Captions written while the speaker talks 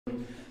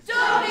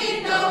Don't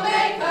need no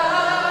makeup,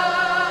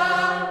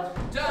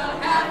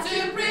 don't have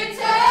to pretend,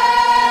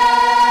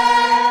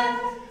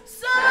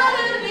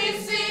 suddenly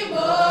see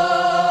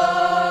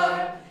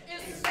more.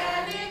 It's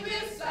standing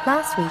beside.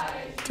 Last week,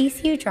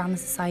 DCU Drama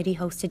Society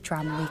hosted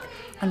Drama Week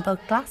on both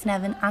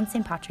Glasnevin and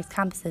St Patrick's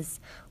campuses,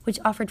 which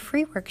offered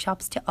free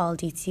workshops to all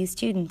DCU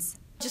students.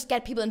 Just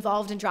get people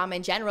involved in drama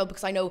in general,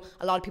 because I know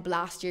a lot of people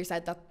last year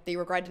said that they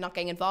regretted not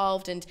getting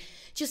involved, and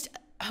just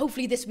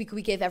hopefully this week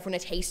we give everyone a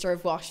taster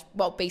of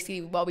what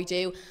we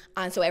do,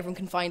 and so everyone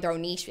can find their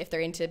own niche if they're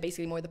into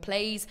basically more the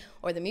plays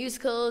or the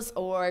musicals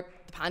or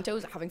the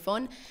pantos, having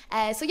fun.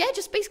 So yeah,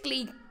 just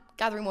basically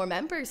gathering more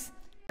members.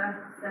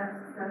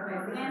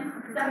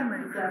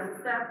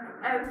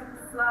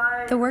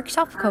 The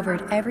workshop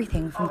covered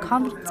everything from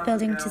confidence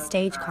building to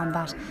stage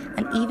combat,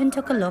 and even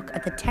took a look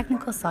at the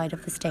technical side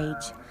of the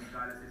stage.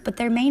 But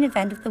their main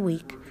event of the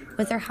week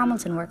was their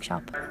Hamilton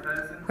workshop,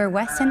 where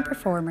West End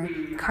performer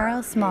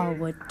Carl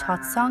Smallwood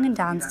taught song and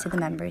dance to the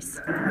members.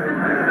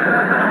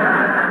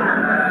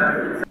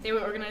 They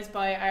were organised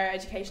by our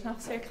education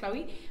officer,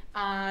 Chloe,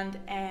 and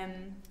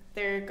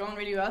they're going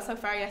really well so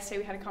far.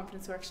 Yesterday we had a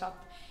confidence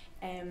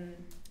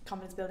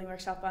building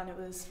workshop, and it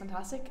was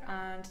fantastic.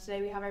 And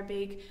today we have our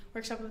big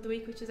workshop of the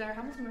week, which is our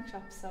Hamilton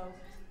workshop. So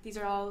these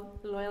are all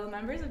loyal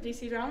members of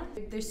DC Drama.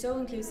 They're so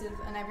inclusive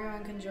and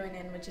everyone can join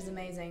in, which is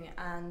amazing,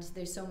 and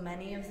there's so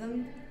many of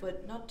them,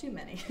 but not too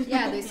many.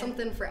 Yeah, there's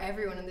something for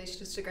everyone, and there's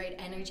just a great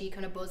energy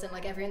kind of buzzing.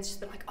 Like, everyone's just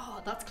been like, oh,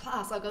 that's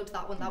class, I'll go to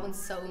that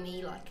one's so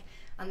me, like.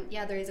 And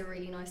yeah, there is a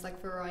really nice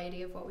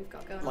variety of what we've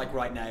got going on. Like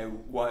right now,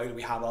 while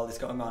we have all this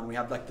going on, we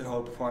have the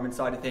whole performance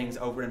side of things.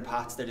 Over in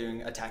Pat's, they're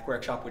doing a tech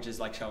workshop, which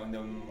is showing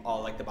them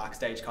all the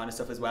backstage kind of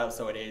stuff as well.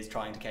 So it is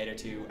trying to cater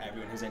to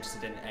everyone who's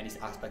interested in any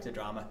aspect of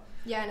drama.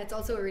 Yeah, and it's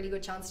also a really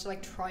good chance to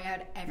try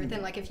out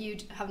everything. If you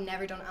have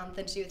never done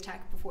anything to do with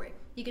tech before,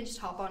 you can just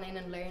hop on in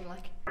and learn.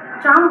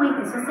 Drama Week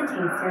is just a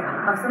taster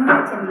of some of the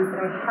activities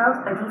that are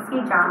held by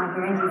DCU Drama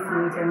here in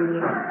DCU during the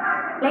year.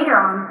 Later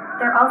on,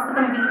 they're also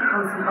going to be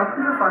hosting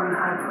open performance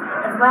nights,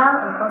 as well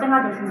as holding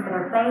auditions for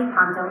their play,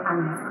 panto and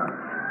musical.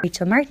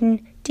 Rachael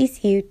Martin,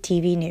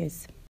 DCUtv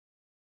News.